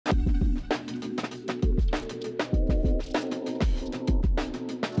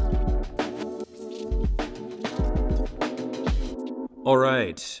All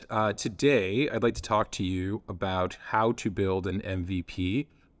right. Today, I'd like to talk to you about how to build an MVP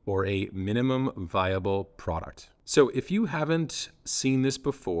or a minimum viable product. So, if you haven't seen this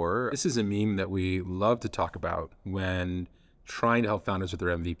before, this is a meme that we love to talk about when trying to help founders with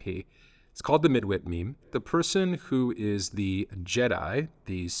their MVP. It's called the midwit meme. The person who is the Jedi,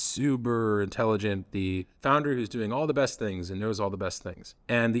 the super intelligent, the founder who's doing all the best things and knows all the best things,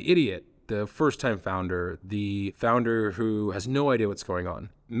 and the idiot, the first-time founder, the founder who has no idea what's going on.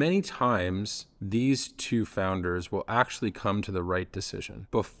 Many times, these two founders will actually come to the right decision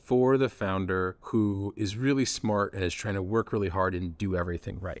before the founder who is really smart and is trying to work really hard and do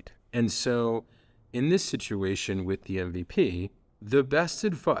everything right. And so, in this situation with the MVP, the best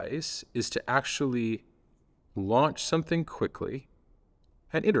advice is to actually launch something quickly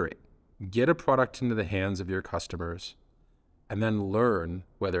and iterate. Get a product into the hands of your customers and then learn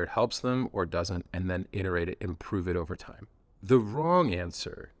whether it helps them or doesn't, and then iterate it, improve it over time. The wrong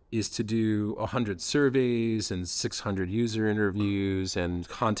answer is to do 100 surveys and 600 user interviews and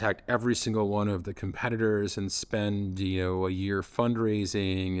contact every single one of the competitors and spend, a year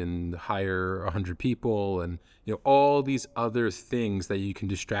fundraising and hire 100 people and, all these other things that you can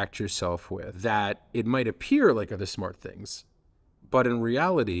distract yourself with that it might appear like are the smart things, but in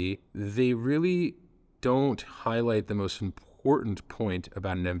reality, they really don't highlight the most important point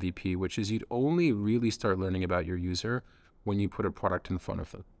about an MVP, which is you'd only really start learning about your user when you put a product in front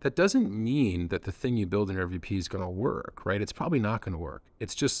of them. That doesn't mean that the thing you build in your MVP is going to work, right? It's probably not going to work.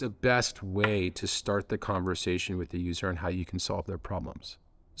 It's just the best way to start the conversation with the user and how you can solve their problems.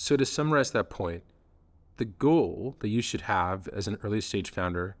 So to summarize that point, the goal that you should have as an early stage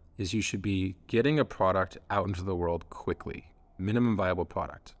founder is you should be getting a product out into the world quickly, minimum viable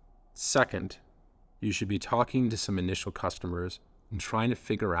product. Second, you should be talking to some initial customers and trying to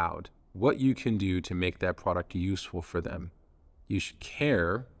figure out what you can do to make that product useful for them. You should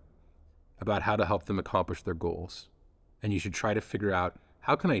care about how to help them accomplish their goals. And you should try to figure out,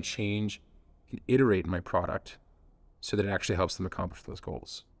 how can I change and iterate my product so that it actually helps them accomplish those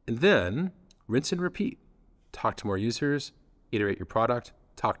goals? And then rinse and repeat. Talk to more users, iterate your product,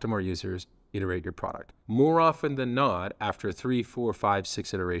 talk to more users, iterate your product. More often than not, after 3, 4, 5,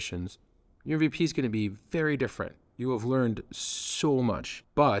 6 iterations, your MVP is going to be very different. You have learned so much,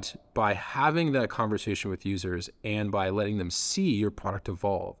 but by having that conversation with users and by letting them see your product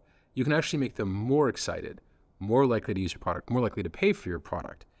evolve, you can actually make them more excited, more likely to use your product, more likely to pay for your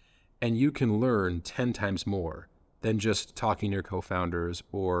product. And you can learn 10 times more than just talking to your co-founders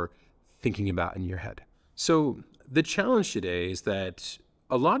or thinking about in your head. So the challenge today is that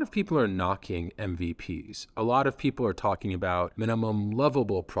a lot of people are knocking MVPs. A lot of people are talking about minimum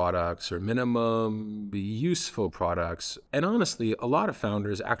lovable products or minimum useful products. And honestly, a lot of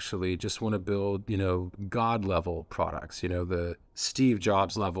founders actually just want to build, God level products, the Steve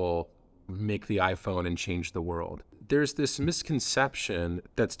Jobs level, make the iPhone and change the world. There's this misconception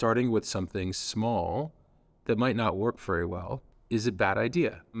that starting with something small that might not work very well is a bad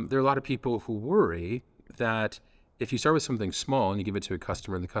idea. There are a lot of people who worry that if you start with something small and you give it to a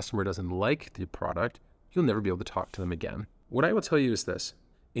customer and the customer doesn't like the product, you'll never be able to talk to them again. What I will tell you is this.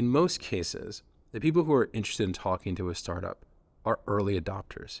 In most cases, the people who are interested in talking to a startup are early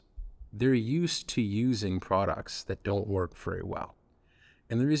adopters. They're used to using products that don't work very well.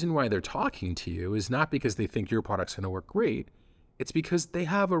 And the reason why they're talking to you is not because they think your product's going to work great. It's because they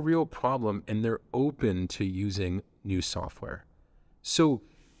have a real problem and they're open to using new software. So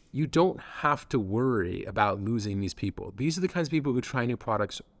you don't have to worry about losing these people. These are the kinds of people who try new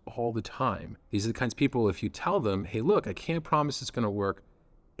products all the time. These are the kinds of people, if you tell them, hey, look, I can't promise it's going to work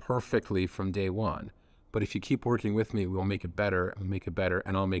perfectly from day one, but if you keep working with me, we'll make it better,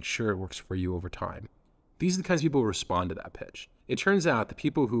 and I'll make sure it works for you over time. These are the kinds of people who respond to that pitch. It turns out the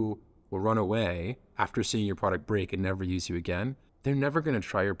people who will run away after seeing your product break and never use you again, they're never going to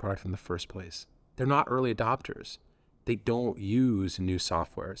try your product in the first place. They're not early adopters. They don't use new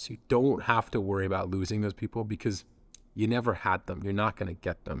software. So you don't have to worry about losing those people because you never had them. You're not going to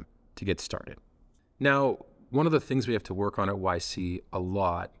get them to get started. Now, one of the things we have to work on at YC a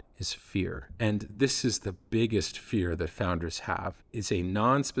lot is fear. And this is the biggest fear that founders have. It's a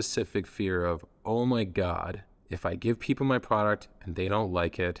non-specific fear of, oh my God, if I give people my product and they don't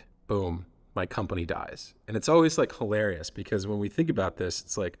like it, boom, my company dies. And it's always like hilarious because when we think about this,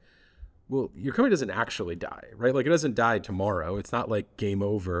 it's like, well, your company doesn't actually die, right? Like it doesn't die tomorrow. It's not like game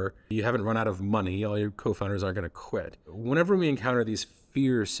over. You haven't run out of money. All your co-founders aren't going to quit. Whenever we encounter these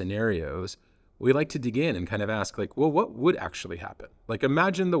fear scenarios, we like to dig in and kind of ask like, well, what would actually happen? Like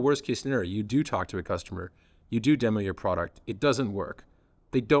imagine the worst case scenario. You do talk to a customer. You do demo your product. It doesn't work.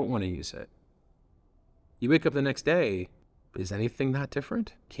 They don't want to use it. You wake up the next day Is anything that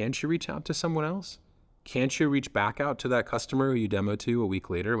different? Can't you reach out to someone else? Can't you reach back out to that customer who you demo to a week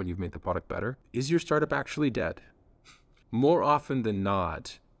later when you've made the product better? Is your startup actually dead? More often than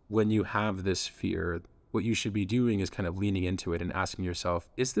not, when you have this fear, what you should be doing is kind of leaning into it and asking yourself,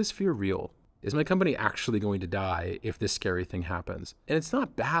 is this fear real? Is my company actually going to die if this scary thing happens? And it's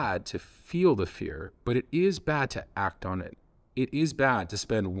not bad to feel the fear, but it is bad to act on it. It is bad to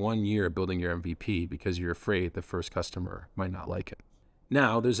spend 1 year building your MVP because you're afraid the first customer might not like it.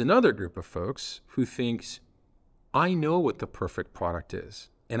 Now, there's another group of folks who thinks, I know what the perfect product is,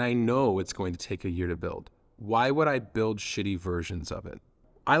 and I know it's going to take a year to build. Why would I build shitty versions of it?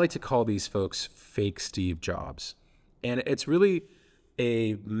 I like to call these folks fake Steve Jobs. And it's really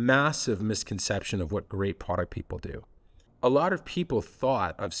a massive misconception of what great product people do. A lot of people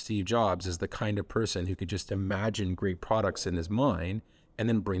thought of Steve Jobs as the kind of person who could just imagine great products in his mind and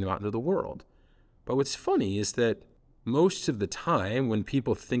then bring them out into the world. But what's funny is that most of the time when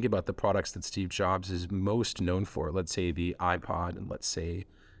people think about the products that Steve Jobs is most known for, let's say the iPod and let's say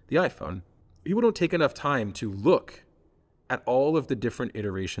the iPhone, people don't take enough time to look at all of the different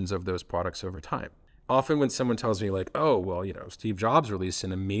iterations of those products over time. Often when someone tells me like, oh, well, Steve Jobs released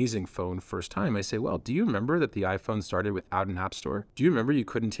an amazing phone first time, I say, well, do you remember that the iPhone started without an app store? Do you remember you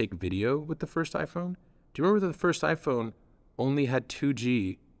couldn't take video with the first iPhone? Do you remember that the first iPhone only had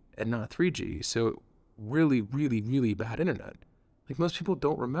 2G and not 3G? So really, really, really bad internet. Like most people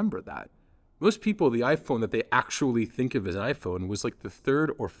don't remember that. Most people, the iPhone that they actually think of as an iPhone was like the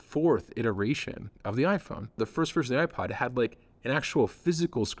third or fourth iteration of the iPhone. The first version of the iPod had like an actual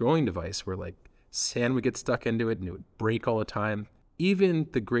physical scrolling device where like sand would get stuck into it and it would break all the time. Even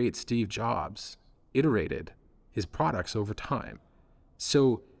the great Steve Jobs iterated his products over time.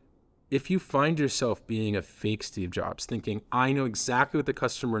 So if you find yourself being a fake Steve Jobs, thinking, I know exactly what the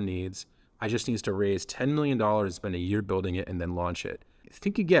customer needs, I just need to raise $10 million, spend a year building it, and then launch it.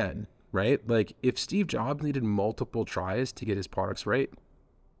 Think again, right? Like if Steve Jobs needed multiple tries to get his products right,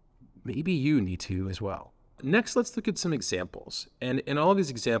 maybe you need to as well. Next, let's look at some examples. And in all of these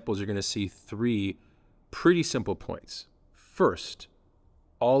examples, you're going to see 3 pretty simple points. First,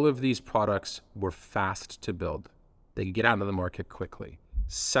 all of these products were fast to build. They could get out of the market quickly.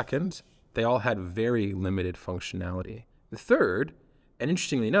 Second, they all had very limited functionality. The third, and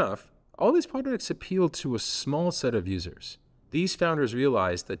interestingly enough, all these products appealed to a small set of users. These founders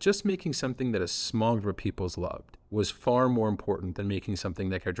realized that just making something that a small group of people loved was far more important than making something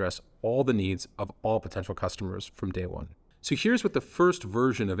that could address all the needs of all potential customers from day one. So here's what the first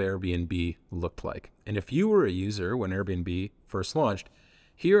version of Airbnb looked like. And if you were a user when Airbnb first launched,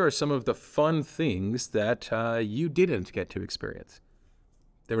 here are some of the fun things that you didn't get to experience.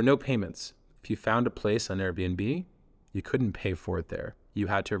 There were no payments. If you found a place on Airbnb, you couldn't pay for it there. You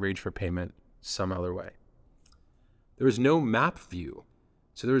had to arrange for payment some other way. There was no map view,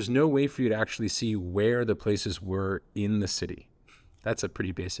 so there was no way for you to actually see where the places were in the city. That's a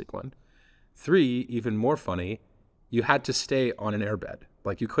pretty basic one. 3, even more funny, you had to stay on an airbed.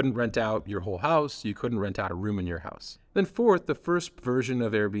 Like you couldn't rent out your whole house, you couldn't rent out a room in your house. Then 4th, the first version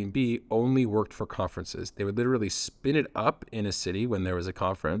of Airbnb only worked for conferences. They would literally spin it up in a city when there was a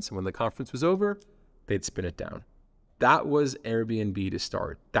conference, and when the conference was over, they'd spin it down. That was Airbnb to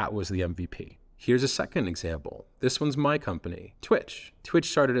start. That was the MVP. Here's a second example. This one's my company, Twitch.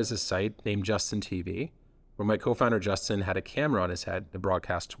 Twitch started as a site named Justin TV, where my co-founder Justin had a camera on his head to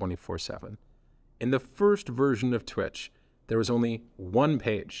broadcast 24/7. In the first version of Twitch, there was only one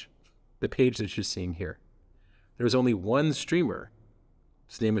page, the page that you're seeing here. There was only one streamer.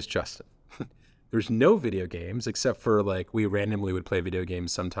 His name was Justin. There's no video games except for like we randomly would play video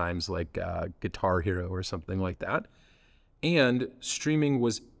games sometimes like Guitar Hero or something like that. And streaming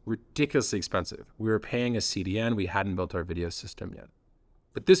was ridiculously expensive. We were paying a CDN. We hadn't built our video system yet.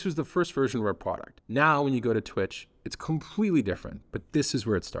 But this was the first version of our product. Now, when you go to Twitch, it's completely different, but this is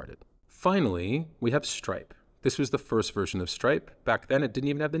where it started. Finally, we have Stripe. This was the first version of Stripe. Back then, it didn't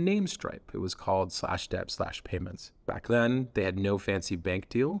even have the name Stripe. It was called /debt/payments. Back then, they had no fancy bank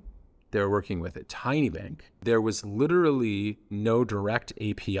deal. They were working with a tiny bank. There was literally no direct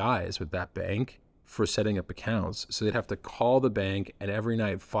APIs with that bank for setting up accounts. So they'd have to call the bank and every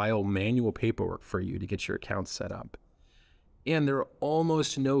night file manual paperwork for you to get your account set up. And there are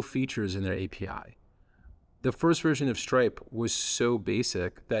almost no features in their API. The first version of Stripe was so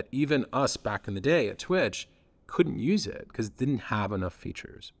basic that even us back in the day at Twitch couldn't use it because it didn't have enough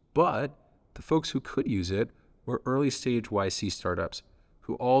features. But the folks who could use it were early stage YC startups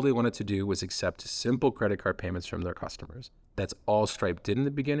who all they wanted to do was accept simple credit card payments from their customers. That's all Stripe did in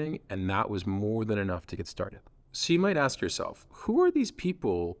the beginning, and that was more than enough to get started. So you might ask yourself, who are these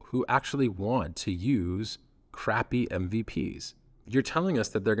people who actually want to use crappy MVPs. You're telling us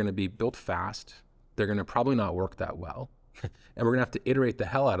that they're going to be built fast, they're going to probably not work that well, and we're going to have to iterate the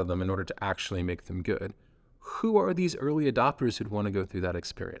hell out of them in order to actually make them good. Who are these early adopters who'd want to go through that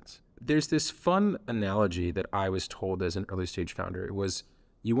experience? There's this fun analogy that I was told as an early stage founder. It was,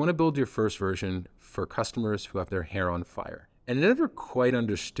 you want to build your first version for customers who have their hair on fire. And I never quite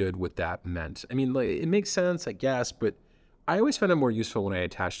understood what that meant. I mean, like, it makes sense, I guess, but I always found it more useful when I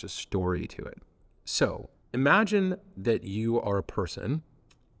attached a story to it. So imagine that you are a person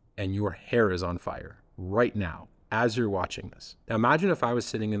and your hair is on fire right now as you're watching this. Now imagine if I was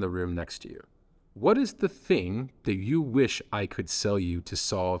sitting in the room next to you. What is the thing that you wish I could sell you to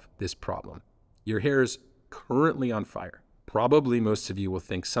solve this problem? Your hair is currently on fire. Probably most of you will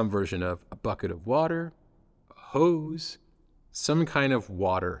think some version of a bucket of water, a hose, some kind of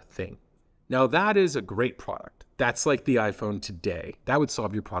water thing. Now that is a great product. That's like the iPhone today. That would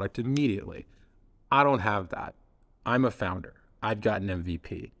solve your product immediately. I don't have that. I'm a founder. I've got an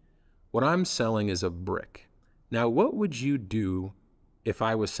MVP. What I'm selling is a brick. Now, what would you do if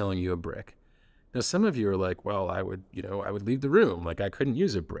I was selling you a brick? Now, some of you are like, well, I would leave the room. Like, I couldn't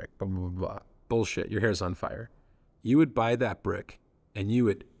use a brick, blah, blah, blah, blah. Bullshit, your hair's on fire. You would buy that brick and you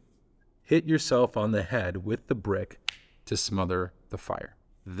would hit yourself on the head with the brick to smother the fire.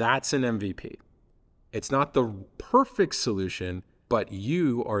 That's an MVP. It's not the perfect solution, but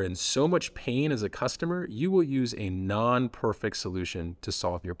you are in so much pain as a customer, you will use a non-perfect solution to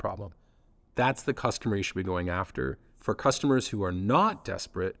solve your problem. That's the customer you should be going after. For customers who are not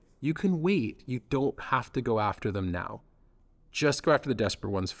desperate, you can wait. You don't have to go after them now. Just go after the desperate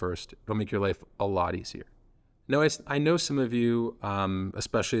ones first. It'll make your life a lot easier. Now, I know some of you,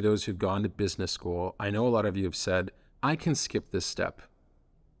 especially those who've gone to business school, I know a lot of you have said, I can skip this step.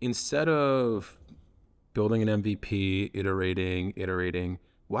 Instead of building an MVP, iterating,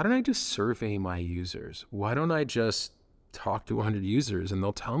 why don't I just survey my users? Why don't I just talk to 100 users and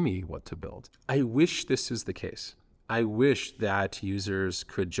they'll tell me what to build? I wish this is the case. I wish that users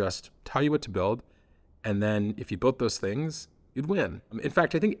could just tell you what to build, and then if you built those things, you'd win. In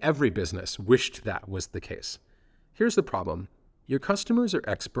fact, I think every business wished that was the case. Here's the problem. Your customers are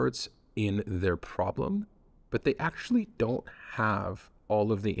experts in their problem, but they actually don't have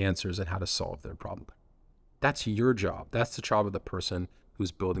all of the answers on how to solve their problem. That's your job. That's the job of the person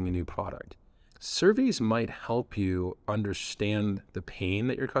who's building a new product. Surveys might help you understand the pain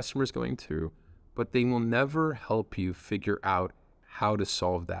that your customer is going through, but they will never help you figure out how to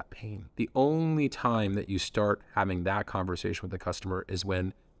solve that pain. The only time that you start having that conversation with the customer is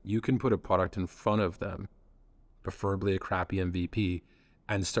when you can put a product in front of them, preferably a crappy MVP,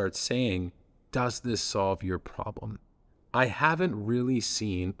 and start saying, does this solve your problem? I haven't really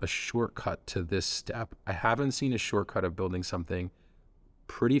seen a shortcut to this step. I haven't seen a shortcut of building something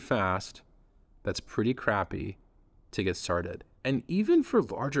pretty fast that's pretty crappy to get started. And even for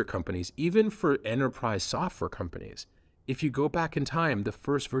larger companies, even for enterprise software companies, if you go back in time, the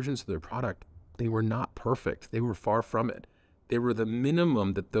first versions of their product, they were not perfect. They were far from it. They were the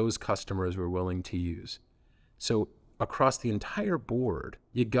minimum that those customers were willing to use. So across the entire board,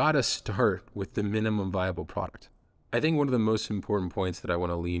 you gotta start with the minimum viable product. I think one of the most important points that I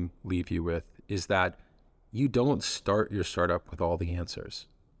wanna leave you with is that you don't start your startup with all the answers.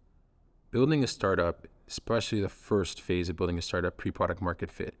 Building a startup, especially the first phase of building a startup, pre-product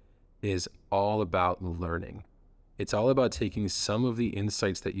market fit, is all about learning. It's all about taking some of the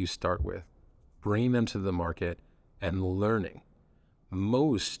insights that you start with, bringing them to the market, and learning.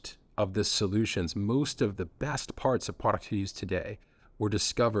 Most of the solutions, most of the best parts of products you use today were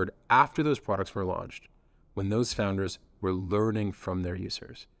discovered after those products were launched, when those founders were learning from their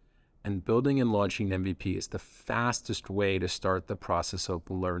users. And building and launching an MVP is the fastest way to start the process of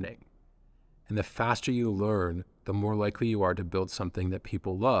learning. And the faster you learn, the more likely you are to build something that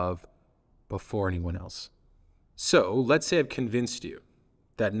people love before anyone else. So let's say I've convinced you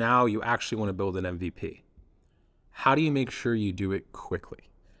that now you actually want to build an MVP. How do you make sure you do it quickly?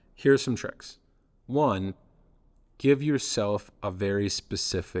 Here's some tricks. One, give yourself a very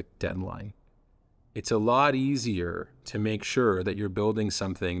specific deadline. It's a lot easier to make sure that you're building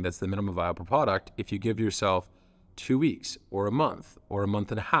something that's the minimum viable product if you give yourself 2 weeks or a month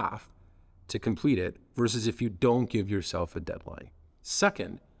and a half to complete it versus if you don't give yourself a deadline.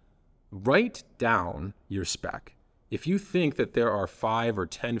 Second, write down your spec. If you think that there are 5 or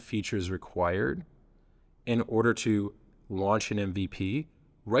 10 features required in order to launch an MVP,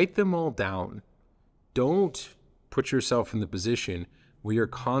 write them all down. Don't put yourself in the position where you're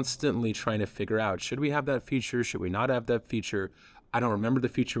constantly trying to figure out, should we have that feature? Should we not have that feature? I don't remember the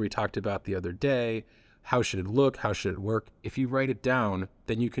feature we talked about the other day. How should it look? How should it work? If you write it down,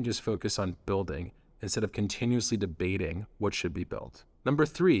 then you can just focus on building instead of continuously debating what should be built. Number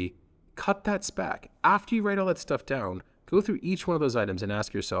 3, cut that spec. After you write all that stuff down, go through each one of those items and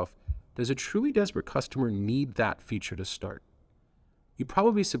ask yourself, does a truly desperate customer need that feature to start? You'd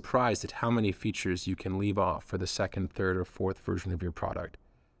probably be surprised at how many features you can leave off for the second, third, or fourth version of your product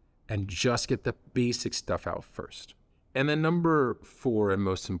and just get the basic stuff out first. And then number 4, and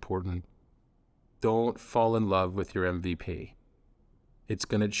most important, don't fall in love with your MVP. It's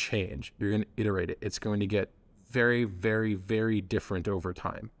going to change. You're going to iterate it. It's going to get very, very, very different over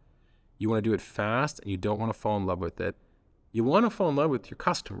time. You want to do it fast, and you don't want to fall in love with it. You want to fall in love with your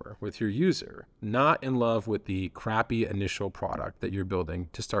customer, with your user, not in love with the crappy initial product that you're building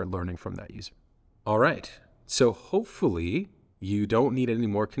to start learning from that user. All right. So hopefully you don't need any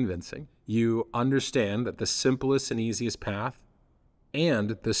more convincing. You understand that the simplest and easiest path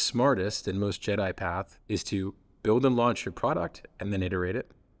and the smartest and most Jedi path is to build and launch your product and then iterate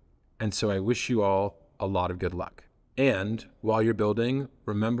it. And so I wish you all a lot of good luck. And while you're building,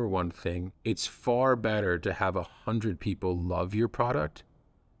 remember one thing, it's far better to have 100 people love your product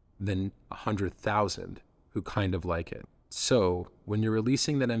than 100,000 who kind of like it. So when you're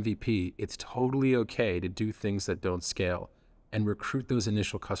releasing that MVP, it's totally okay to do things that don't scale and recruit those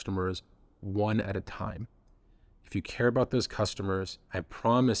initial customers one at a time. If you care about those customers, I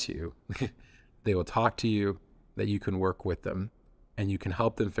promise you, they will talk to you, that you can work with them, and you can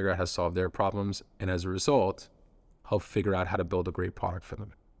help them figure out how to solve their problems. And as a result, help figure out how to build a great product for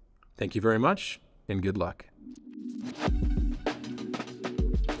them. Thank you very much, and good luck.